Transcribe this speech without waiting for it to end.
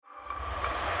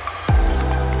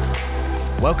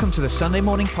Welcome to the Sunday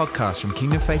morning podcast from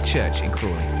Kingdom Faith Church in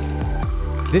Crawley.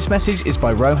 This message is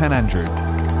by Rohan Andrew.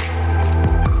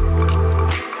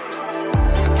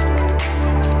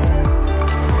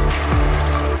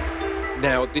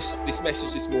 Now, this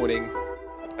message this morning,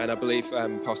 and I believe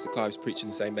Pastor Clive's preaching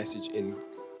the same message in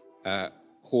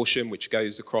Horsham, which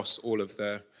goes across all of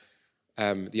the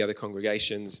other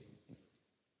congregations.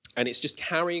 And it's just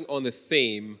carrying on the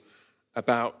theme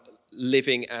about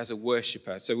living as a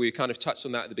worshipper. So we kind of touched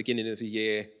on that at the beginning of the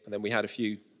year, and then we had a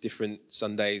few different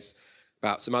Sundays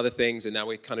about some other things, and now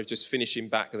we're kind of just finishing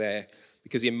back there,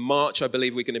 because in March, I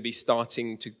believe we're going to be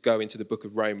starting to go into the book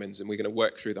of Romans, and we're going to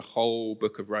work through the whole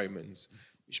book of Romans,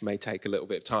 which may take a little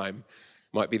bit of time.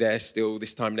 Might be there still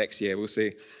this time next year, we'll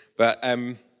see. But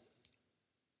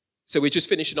so we're just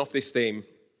finishing off this theme,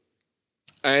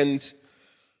 and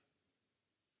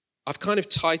I've kind of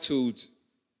titled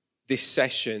this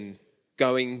session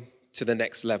 "Going to the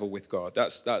Next Level with God."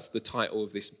 That's the title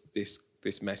of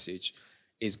this message,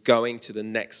 is going to the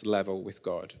next level with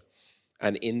God,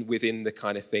 and within the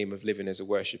kind of theme of living as a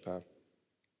worshipper.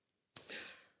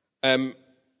 God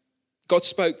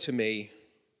spoke to me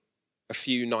a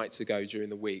few nights ago during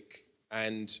the week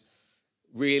and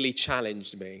really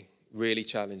challenged me,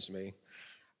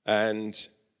 and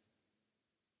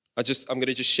I'm going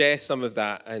to just share some of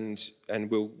that, and it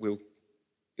will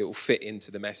fit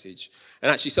into the message. And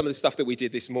actually, some of the stuff that we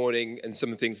did this morning and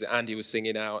some of the things that Andy was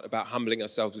singing out about humbling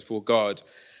ourselves before God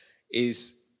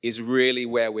is really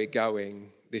where we're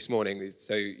going this morning.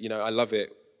 So, I love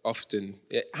it often.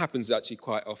 It happens actually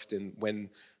quite often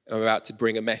when I'm about to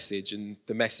bring a message and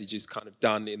the message is kind of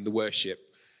done in the worship.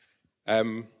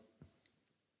 So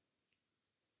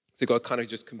God kind of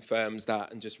just confirms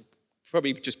that and just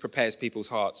probably just prepares people's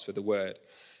hearts for the word.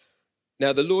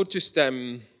 Now, the Lord just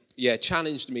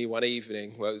challenged me one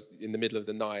evening where I was in the middle of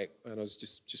the night and I was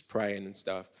just praying and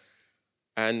stuff.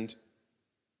 And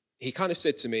he kind of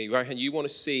said to me, "Rohan, you want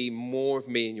to see more of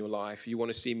me in your life. You want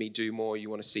to see me do more. You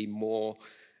want to see more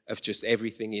of just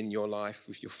everything in your life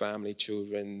with your family,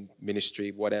 children,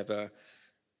 ministry, whatever,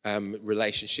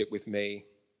 relationship with me.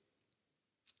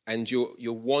 And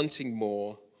you're wanting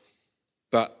more,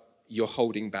 but you're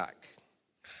holding back."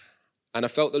 And I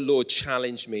felt the Lord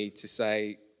challenge me to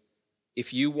say,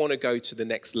 if you want to go to the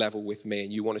next level with me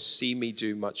and you want to see me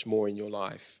do much more in your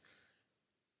life,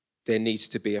 there needs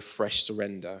to be a fresh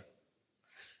surrender.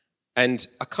 And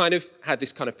I kind of had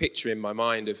this kind of picture in my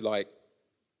mind of like,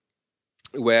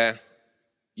 where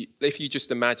if you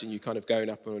just imagine you kind of going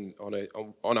up on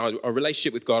our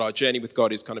relationship with God, our journey with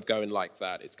God is kind of going like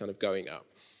that. It's kind of going up.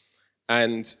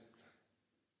 And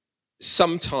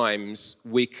sometimes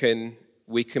we can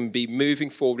be moving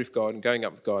forward with God and going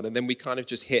up with God, and then we kind of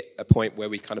just hit a point where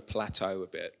we kind of plateau a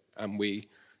bit, and we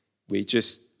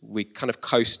kind of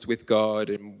coast with God,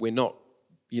 and we're not,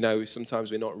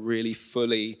 sometimes we're not really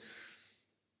fully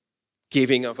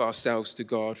giving of ourselves to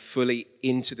God, fully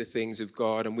into the things of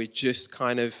God, and we're just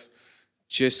kind of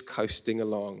just coasting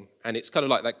along. And it's kind of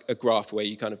like a graph where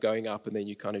you're kind of going up, and then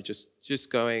you kind of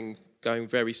just going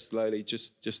very slowly,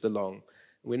 just along.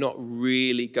 We're not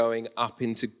really going up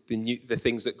into the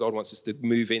things that God wants us to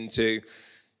move into.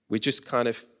 We're just kind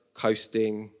of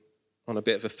coasting on a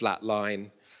bit of a flat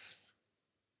line.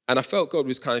 And I felt God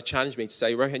was kind of challenging me to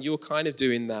say, "Rohan, you're kind of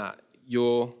doing that.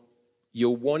 You're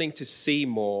wanting to see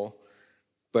more,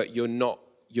 but you're not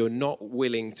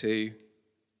willing to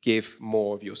give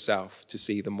more of yourself to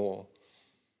see the more."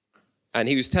 And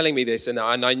he was telling me this, and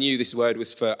I knew this word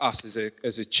was for us as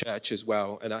a church as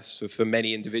well, and that's for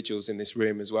many individuals in this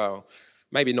room as well.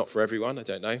 Maybe not for everyone, I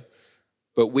don't know.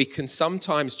 But we can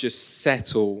sometimes just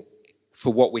settle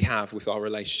for what we have with our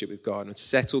relationship with God, and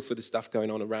settle for the stuff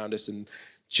going on around us, and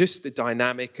just the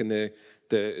dynamic and the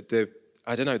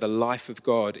life of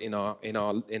God in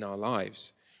our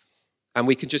lives. And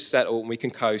we can just settle, and we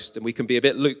can coast, and we can be a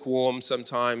bit lukewarm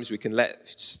sometimes. We can let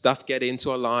stuff get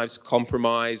into our lives,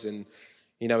 compromise, and,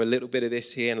 a little bit of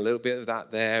this here and a little bit of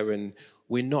that there. And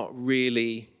we're not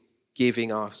really giving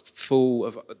us full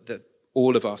of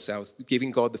all of ourselves,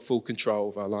 giving God the full control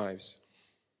of our lives.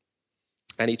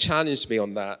 And he challenged me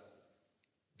on that.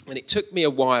 And it took me a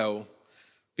while,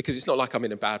 because it's not like I'm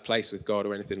in a bad place with God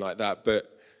or anything like that,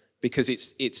 but because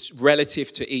it's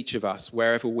relative to each of us,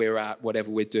 wherever we're at,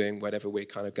 whatever we're doing, whatever we're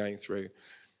kind of going through.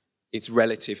 It's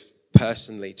relative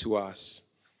personally to us.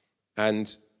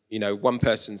 And, one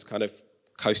person's kind of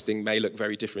coasting may look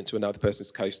very different to another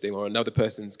person's coasting, or another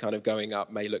person's kind of going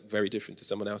up may look very different to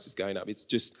someone else's going up. It's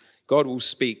just, God will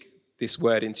speak this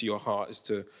word into your heart as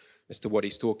to what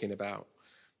he's talking about.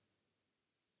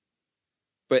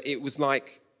 But it was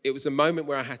a moment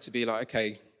where I had to be like,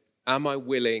 okay, am I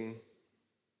willing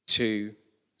to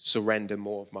surrender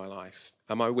more of my life?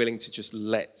 Am I willing to just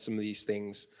let some of these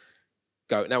things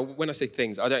go? Now, when I say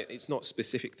things, it's not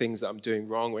specific things that I'm doing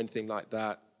wrong or anything like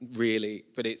that, really,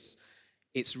 but it's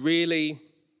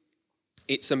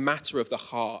a matter of the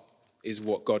heart is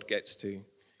what God gets to.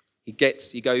 He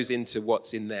goes into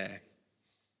what's in there.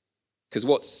 Because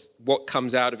what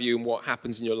comes out of you and what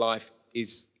happens in your life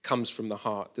comes from the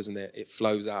heart, doesn't it? It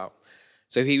flows out.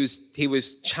 So he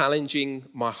was challenging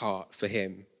my heart for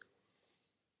him.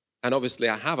 And obviously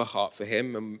I have a heart for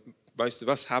him, and most of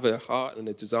us have a heart and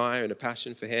a desire and a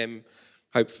passion for him,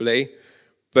 hopefully.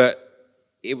 But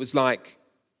it was like,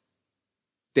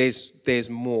 there's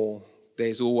more.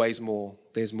 There's always more.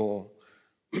 There's more.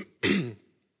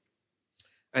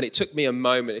 And it took me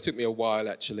a while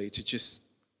actually,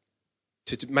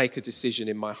 to make a decision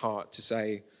in my heart to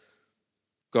say,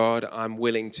 God, I'm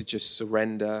willing to just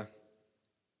surrender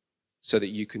so that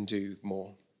you can do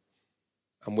more.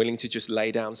 I'm willing to just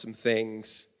lay down some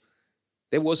things.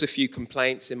 There was a few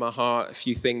complaints in my heart, a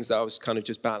few things that I was kind of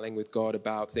just battling with God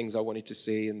about, things I wanted to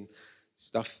see and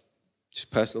stuff,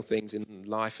 just personal things in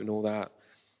life and all that.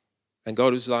 And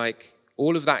God was like,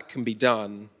 all of that can be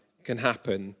done, can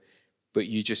happen, but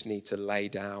you just need to lay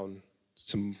down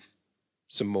some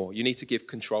more. You need to give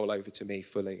control over to me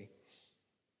fully.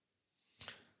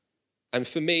 And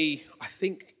for me, I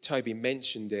think Toby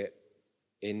mentioned it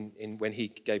in when he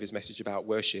gave his message about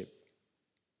worship,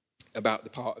 about the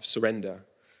part of surrender.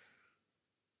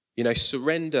 You know,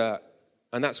 surrender,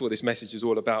 and that's what this message is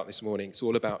all about this morning. It's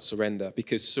all about surrender,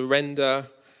 because surrender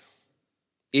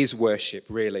is worship,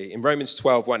 really. In Romans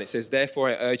 12:1, it says, "Therefore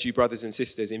I urge you, brothers and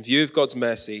sisters, in view of God's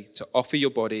mercy, to offer your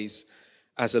bodies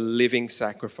as a living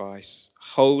sacrifice,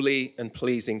 holy and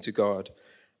pleasing to God.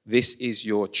 This is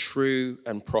your true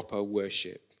and proper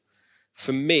worship."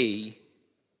 For me,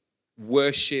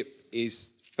 worship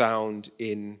is found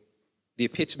in, the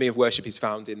epitome of worship is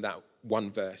found in that one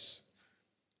verse.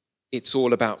 It's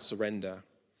all about surrender.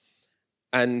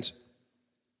 And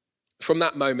from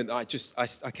that moment, I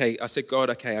said, God,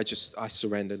 I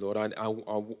surrender, Lord.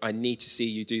 I need to see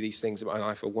you do these things in my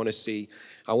life. I want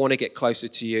to get closer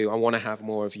to you. I want to have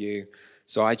more of you.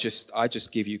 So I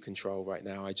just give you control right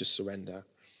now. I just surrender.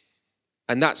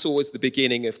 And that's always the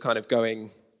beginning of kind of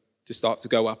start to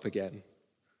go up again.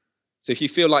 So if you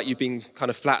feel like you've been kind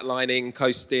of flatlining,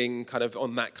 coasting, kind of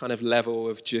on that kind of level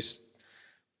of just,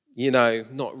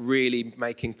 not really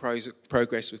making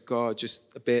progress with God,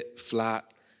 just a bit flat,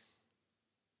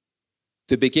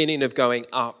 the beginning of going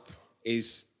up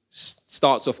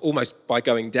starts off almost by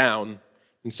going down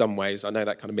in some ways. I know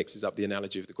that kind of mixes up the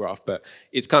analogy of the graph, but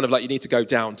it's kind of like you need to go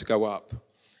down to go up.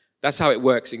 That's how it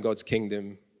works in God's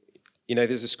kingdom.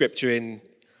 There's a scripture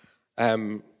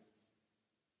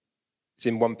it's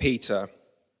in 1 Peter.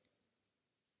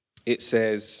 It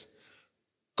says,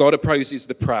 God opposes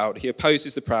the proud. He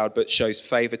opposes the proud, but shows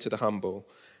favor to the humble.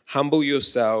 Humble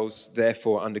yourselves,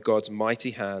 therefore, under God's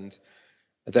mighty hand,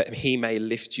 that he may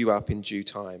lift you up in due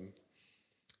time.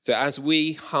 So as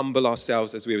we humble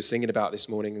ourselves, as we were singing about this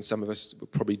morning, and some of us were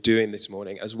probably doing this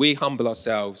morning, as we humble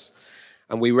ourselves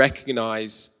and we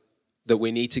recognize that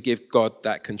we need to give God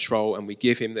that control, and we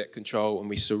give him that control, and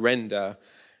we surrender,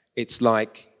 it's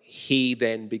like he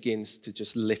then begins to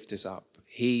just lift us up.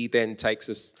 He then takes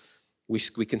us, we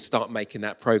can start making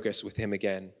that progress with him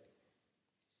again.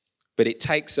 But it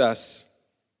takes us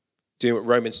doing what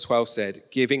Romans 12 said,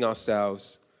 giving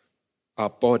ourselves, our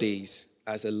bodies,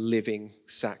 as a living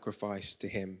sacrifice to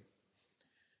him.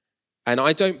 And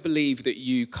I don't believe that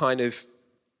your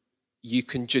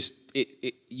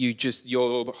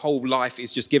whole life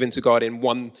is just given to God in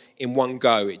one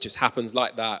go. It just happens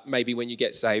like that. Maybe when you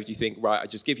get saved, you think, right, I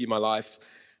just give you my life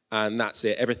and that's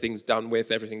it. Everything's done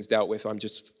with, everything's dealt with. I'm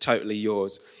just totally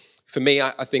yours. For me,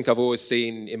 I think I've always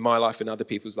seen in my life and other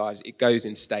people's lives, it goes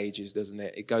in stages, doesn't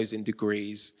it? It goes in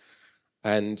degrees,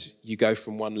 and you go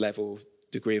from one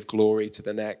degree of glory to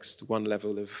the next, one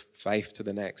level of faith to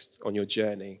the next on your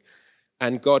journey.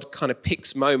 And God kind of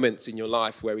picks moments in your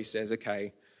life where he says,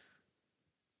 okay,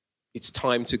 it's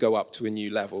time to go up to a new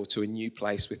level, to a new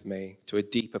place with me, to a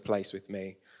deeper place with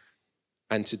me.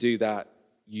 And to do that,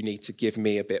 you need to give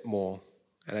me a bit more.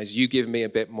 And as you give me a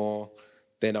bit more,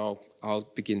 then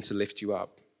I'll begin to lift you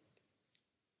up.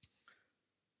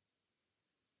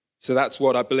 So that's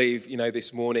what I believe,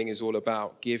 this morning is all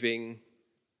about,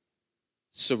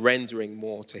 surrendering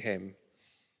more to him.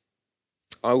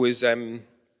 I was, so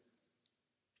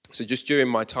just during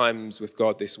my times with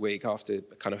God this week, after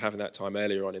kind of having that time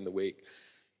earlier on in the week,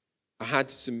 I had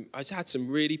some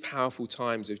really powerful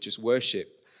times of just worship.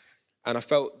 And I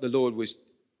felt the Lord was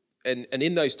and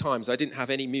in those times, I didn't have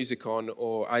any music on,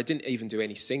 or I didn't even do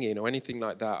any singing or anything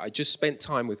like that. I just spent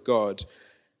time with God,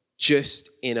 just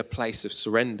in a place of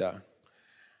surrender.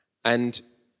 And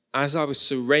as I was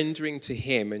surrendering to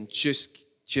him and just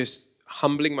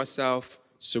humbling myself,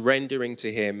 surrendering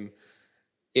to him,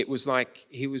 it was like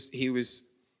he was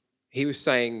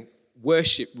saying,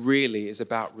 worship really is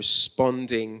about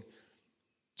responding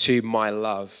to my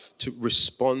love, to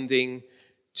responding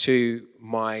to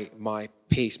my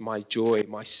peace, my joy,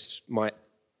 my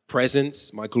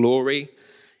presence, my glory.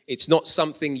 It's not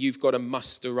something you've got to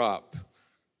muster up,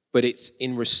 but it's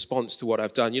in response to what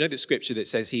I've done. You know the scripture that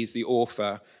says he's the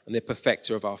author and the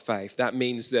perfecter of our faith? That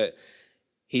means that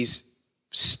he's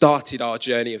started our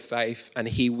journey of faith, and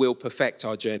he will perfect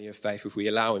our journey of faith if we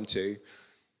allow him to.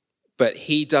 But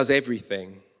he does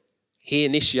everything. He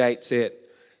initiates it,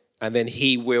 and then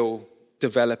he will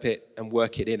develop it and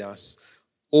work it in us.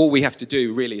 All we have to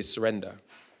do really is surrender.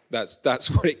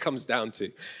 That's what it comes down to.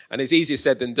 And it's easier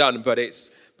said than done, but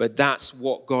that's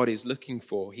what God is looking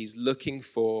for. He's looking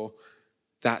for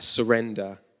that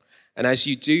surrender. And as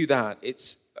you do that,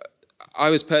 I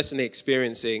was personally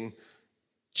experiencing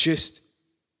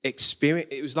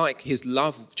it was like his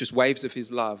love, just waves of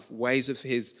his love, waves of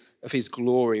his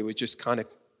glory were just kind of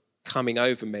coming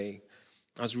over me.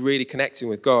 I was really connecting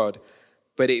with God,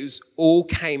 but all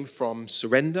came from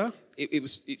surrender.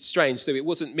 It's strange. So it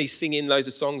wasn't me singing loads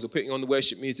of songs or putting on the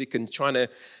worship music and trying to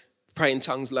pray in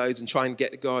tongues loads and try and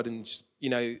get to God and just,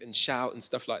 and shout and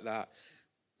stuff like that.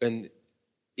 And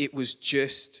it was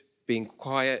just being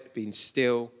quiet, being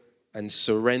still and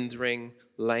surrendering,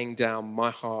 laying down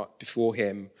my heart before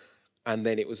him. And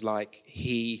then it was like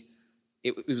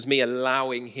it was me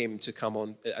allowing him to come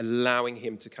on, allowing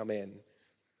him to come in.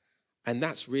 And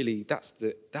that's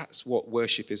what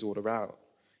worship is all about.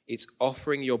 It's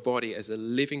offering your body as a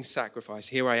living sacrifice.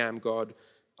 Here I am, God.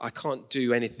 I can't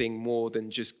do anything more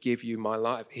than just give you my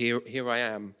life. Here I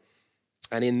am.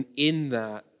 And in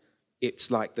that, it's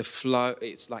like the flow.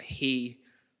 It's like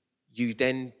you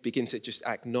then begin to just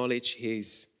acknowledge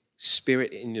his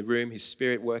spirit in the room, his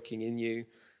spirit working in you,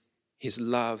 his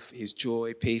love, his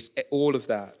joy, peace, all of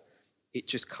that. It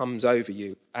just comes over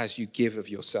you as you give of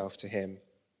yourself to him.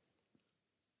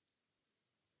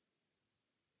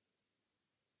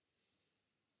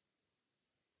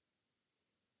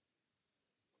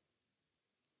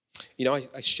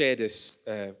 I shared this.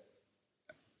 I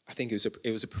think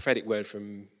it was a prophetic word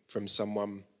from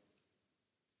someone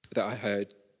that I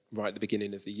heard right at the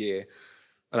beginning of the year,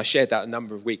 and I shared that a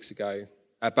number of weeks ago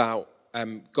about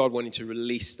God wanting to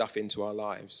release stuff into our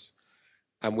lives,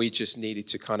 and we just needed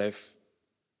to kind of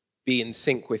be in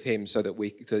sync with him so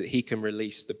that he can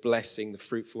release the blessing, the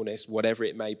fruitfulness, whatever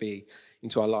it may be,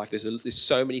 into our life. There's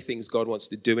so many things God wants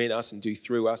to do in us and do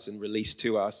through us and release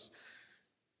to us.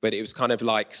 But it was kind of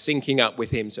like syncing up with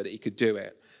him so that he could do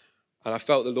it. And I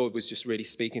felt the Lord was just really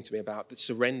speaking to me about that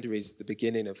surrender is the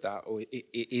beginning of that, or it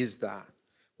is that.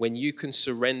 When you can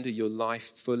surrender your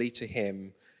life fully to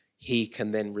him, he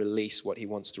can then release what he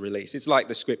wants to release. It's like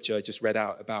the scripture I just read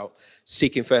out about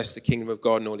seeking first the kingdom of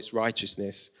God and all its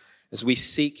righteousness. As we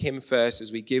seek him first,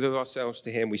 as we give of ourselves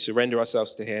to him, we surrender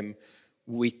ourselves to him,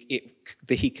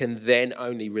 he can then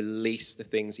only release the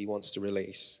things he wants to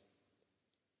release.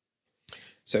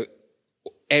 So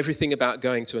everything about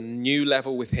going to a new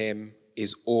level with him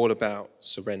is all about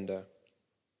surrender.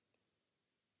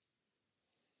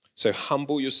 So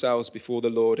humble yourselves before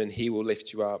the Lord and he will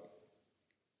lift you up.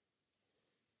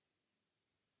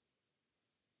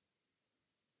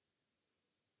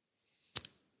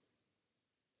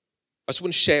 I just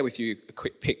want to share with you a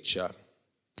quick picture.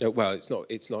 Well, it's not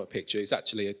a picture. It's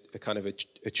actually a kind of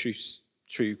a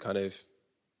true kind of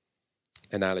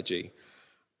analogy.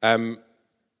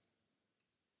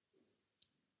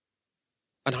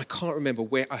 And I can't remember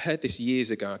where, I heard this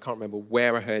years ago. I can't remember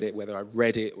where I heard it, whether I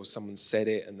read it or someone said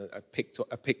it, and I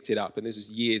picked it up, and this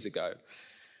was years ago.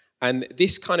 And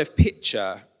this kind of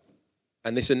picture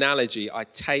and this analogy, I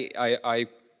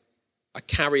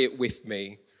carry it with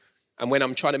me. And when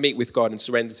I'm trying to meet with God and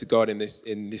surrender to God in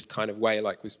this kind of way,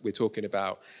 like we're talking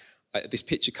about, this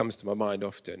picture comes to my mind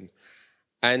often.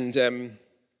 And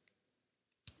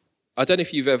I don't know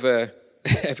if you've ever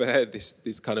heard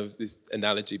this kind of this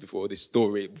analogy before, this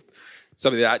story,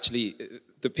 something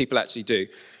that people actually do.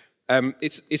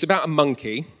 It's about a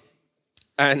monkey,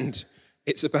 and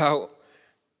it's about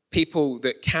people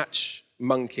that catch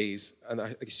monkeys, and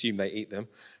I assume they eat them,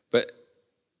 but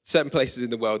certain places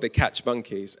in the world they catch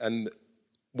monkeys, and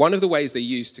one of the ways they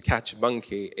use to catch a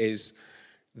monkey is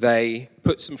they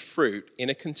put some fruit in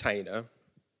a container,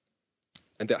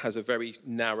 and that has a very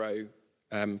narrow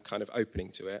kind of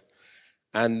opening to it.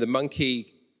 And the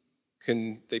monkey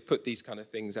they put these kind of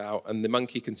things out, and the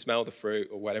monkey can smell the fruit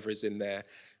or whatever is in there,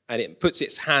 and it puts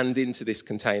its hand into this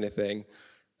container thing,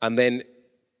 and then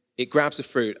it grabs the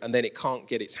fruit, and then it can't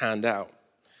get its hand out.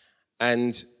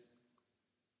 And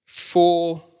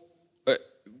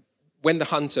when the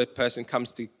hunter person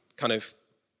comes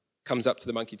up to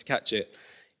the monkey to catch it,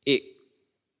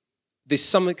 there's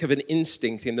something of an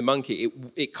instinct in the monkey.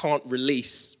 It can't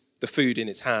release the food in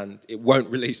its hand. It won't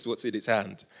release what's in its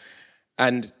hand.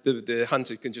 And the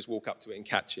hunter can just walk up to it and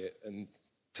catch it and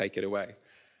take it away.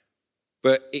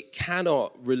 But it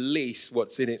cannot release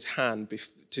what's in its hand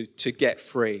to get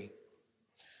free.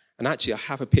 And actually, I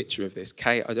have a picture of this.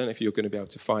 Kate, I don't know if you're going to be able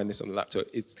to find this on the laptop.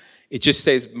 It just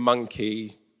says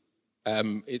monkey.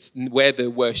 It's where the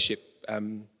worship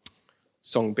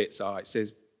song bits are.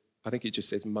 I think it just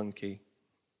says monkey.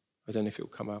 I don't know if it'll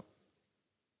come up.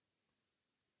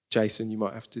 Jason, you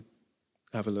might have to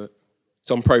have a look. It's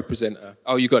on Pro Presenter.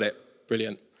 Oh, you got it.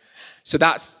 Brilliant. So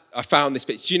I found this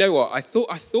picture. Do you know what? I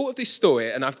thought of this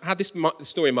story, and I've had this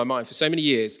story in my mind for so many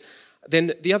years.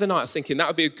 Then the other night I was thinking that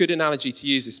would be a good analogy to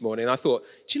use this morning. And I thought,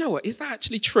 do you know what? Is that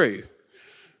actually true?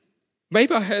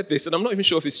 Maybe I heard this, and I'm not even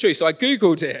sure if it's true. So I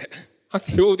Googled it.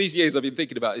 After all these years I've been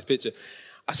thinking about this picture.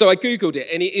 So I Googled it,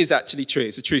 and it is actually true.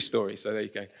 It's a true story. So there you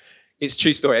go. It's a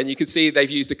true story. And you can see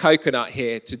they've used the coconut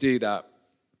here to do that.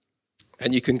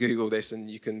 And you can Google this,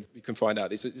 and you can find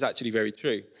out it's actually very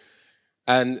true.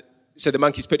 And so the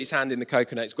monkey's put his hand in the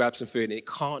coconut, it's grabbed some food, and it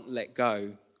can't let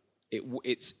go.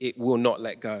 It will not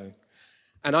let go.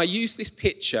 And I use this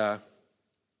picture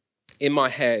in my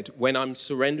head when I'm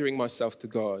surrendering myself to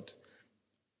God.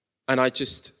 And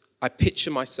I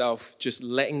picture myself just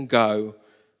letting go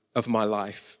of my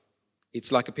life.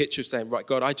 It's like a picture of saying, right,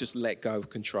 God, I just let go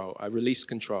of control. I release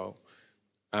control.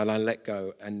 And I let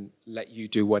go and let you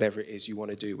do whatever it is you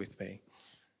want to do with me.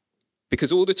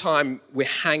 Because all the time we're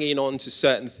hanging on to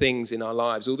certain things in our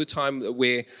lives, all the time that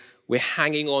we're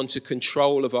hanging on to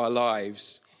control of our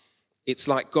lives, it's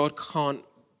like God can't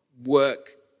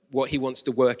work what he wants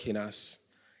to work in us.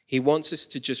 He wants us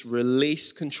to just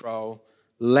release control,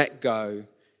 let go,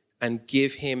 and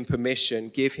give him permission,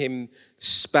 give him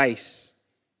space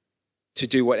to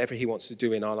do whatever he wants to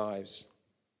do in our lives.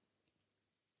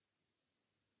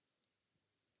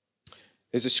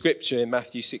 There's a scripture in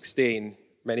Matthew 16.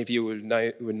 Many of you would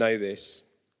know this.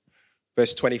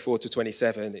 Verse 24 to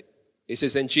 27. It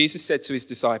says, "Then Jesus said to his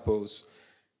disciples,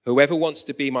 'Whoever wants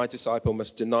to be my disciple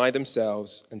must deny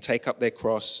themselves and take up their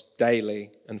cross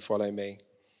daily and follow me.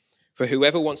 For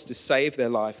whoever wants to save their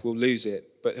life will lose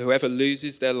it, but whoever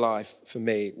loses their life for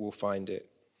me will find it.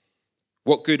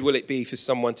 What good will it be for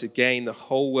someone to gain the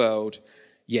whole world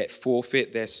yet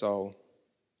forfeit their soul?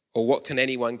 Or what can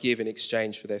anyone give in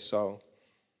exchange for their soul?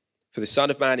 For the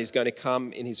Son of Man is going to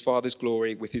come in his Father's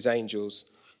glory with his angels,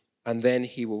 and then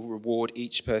he will reward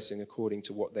each person according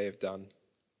to what they have done.'"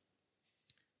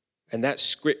 And that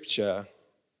scripture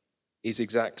is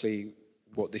exactly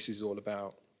what this is all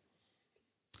about.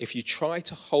 If you try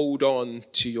to hold on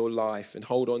to your life and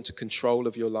hold on to control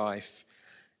of your life,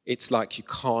 it's like you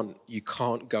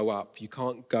can't go up, you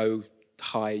can't go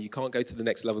higher, you can't go to the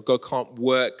next level. God can't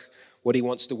work what he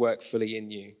wants to work fully in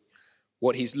you.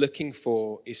 What he's looking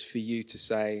for is for you to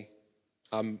say,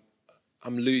 I'm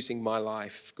losing my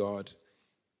life, God,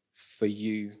 for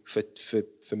you,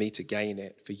 for me to gain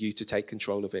it, for you to take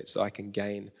control of it so I can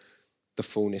gain the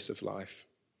fullness of life.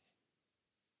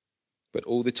 But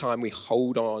all the time we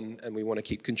hold on and we want to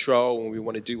keep control and we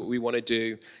want to do what we want to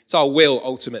do. It's our will,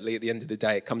 ultimately, at the end of the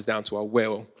day. It comes down to our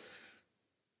will.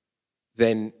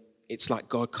 Then it's like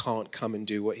God can't come and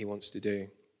do what he wants to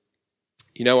do.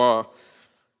 You know,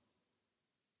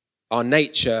 our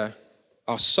nature,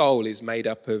 our soul is made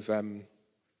up of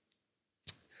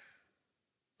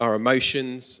our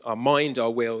emotions, our mind,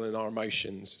 our will, and our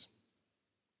emotions.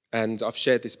 And I've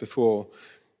shared this before,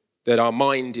 that our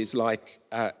mind is like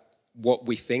what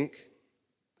we think,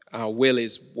 our will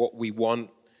is what we want,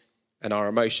 and our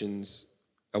emotions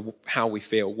are how we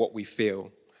feel, what we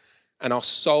feel. And our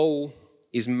soul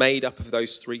is made up of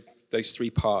those three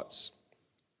parts.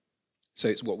 So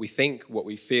it's what we think, what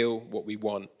we feel, what we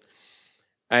want.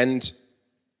 And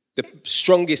the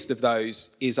strongest of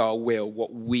those is our will,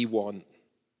 what we want.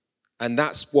 And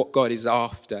that's what God is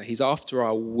after. He's after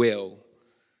our will.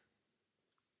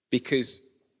 Because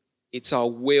it's our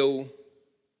will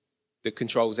that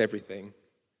controls everything.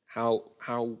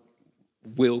 How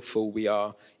willful we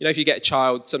are. You know, if you get a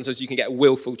child, sometimes you can get a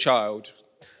willful child.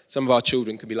 Some of our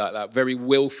children can be like that, very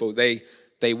willful. They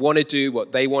want to do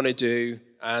what they want to do,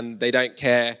 and they don't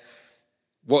care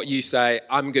what you say.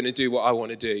 I'm going to do what I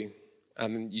want to do.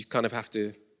 And you kind of have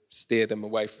to steer them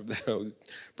away from that, or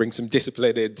bring some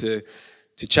discipline in to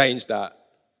change that.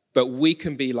 But we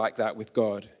can be like that with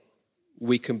God.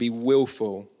 We can be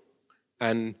willful,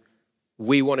 and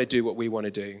we want to do what we want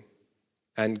to do.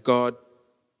 And God,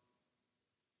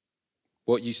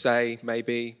 what you say,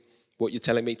 maybe, what you're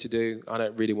telling me to do, I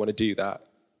don't really want to do that.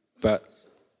 But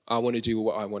I want to do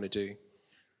what I want to do.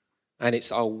 And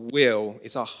it's our will,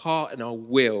 it's our heart and our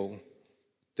will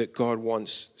that God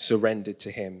wants surrendered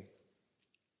to him.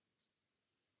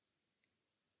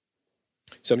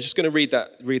 So I'm just going to read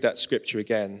that scripture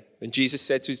again. And Jesus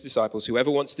said to his disciples, whoever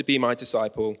wants to be my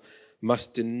disciple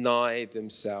must deny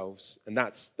themselves. And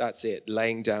that's it,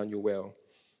 laying down your will,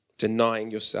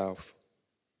 denying yourself,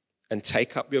 and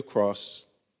take up your cross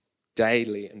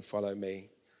daily and follow me.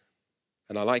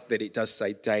 And I like that it does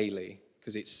say daily,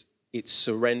 because it's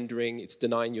surrendering, it's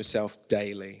denying yourself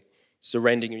daily,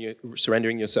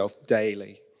 surrendering yourself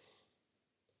daily.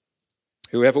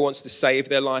 Whoever wants to save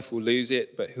their life will lose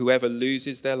it, but whoever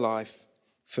loses their life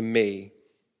for me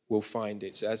will find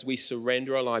it. So as we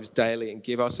surrender our lives daily and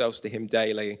give ourselves to him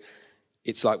daily,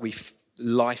 it's like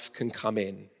life can come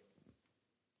in.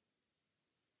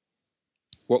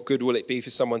 What good will it be for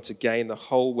someone to gain the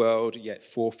whole world yet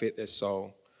forfeit their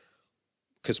soul?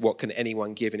 Because what can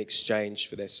anyone give in exchange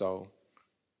for their soul?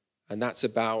 And that's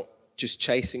about just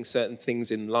chasing certain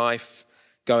things in life,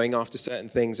 going after certain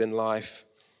things in life.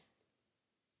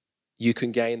 You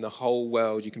can gain the whole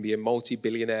world, you can be a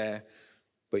multi-billionaire,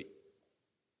 but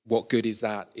what good is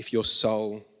that if your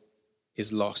soul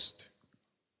is lost?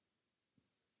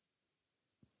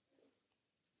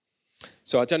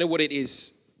 So I don't know what it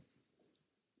is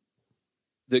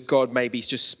that God maybe is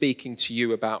just speaking to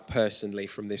you about personally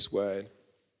from this word.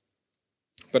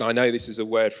 But I know this is a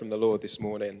word from the Lord this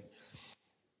morning.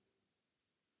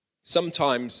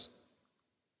 Sometimes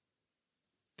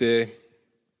I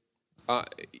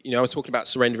was talking about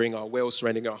surrendering our will,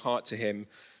 surrendering our heart to him.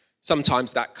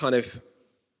 Sometimes that kind of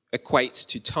equates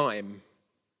to time,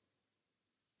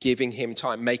 giving him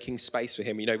time, making space for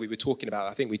him. I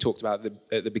think we talked about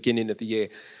at the beginning of the year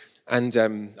and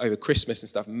over Christmas and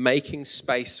stuff, making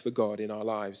space for God in our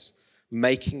lives,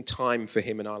 making time for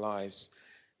him in our lives.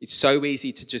 It's so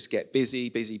easy to just get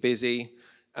busy,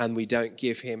 and we don't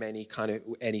give him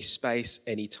any space,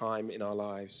 any time in our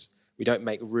lives. We don't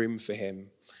make room for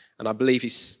him. And I believe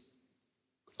he's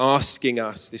asking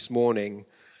us this morning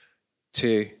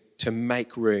to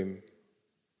make room,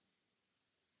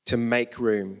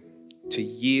 to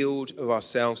yield of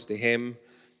ourselves to him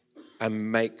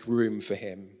and make room for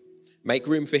him. Make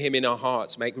room for him in our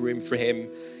hearts, make room for him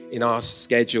in our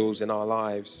schedules, in our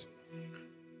lives.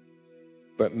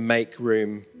 But make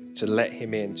room to let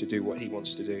him in to do what he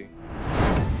wants to do.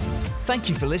 Thank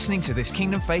you for listening to this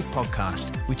Kingdom Faith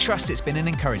podcast. We trust it's been an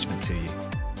encouragement to you.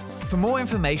 For more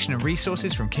information and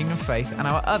resources from Kingdom Faith and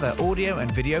our other audio and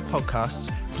video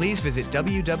podcasts, please visit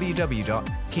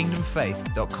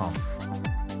www.kingdomfaith.com.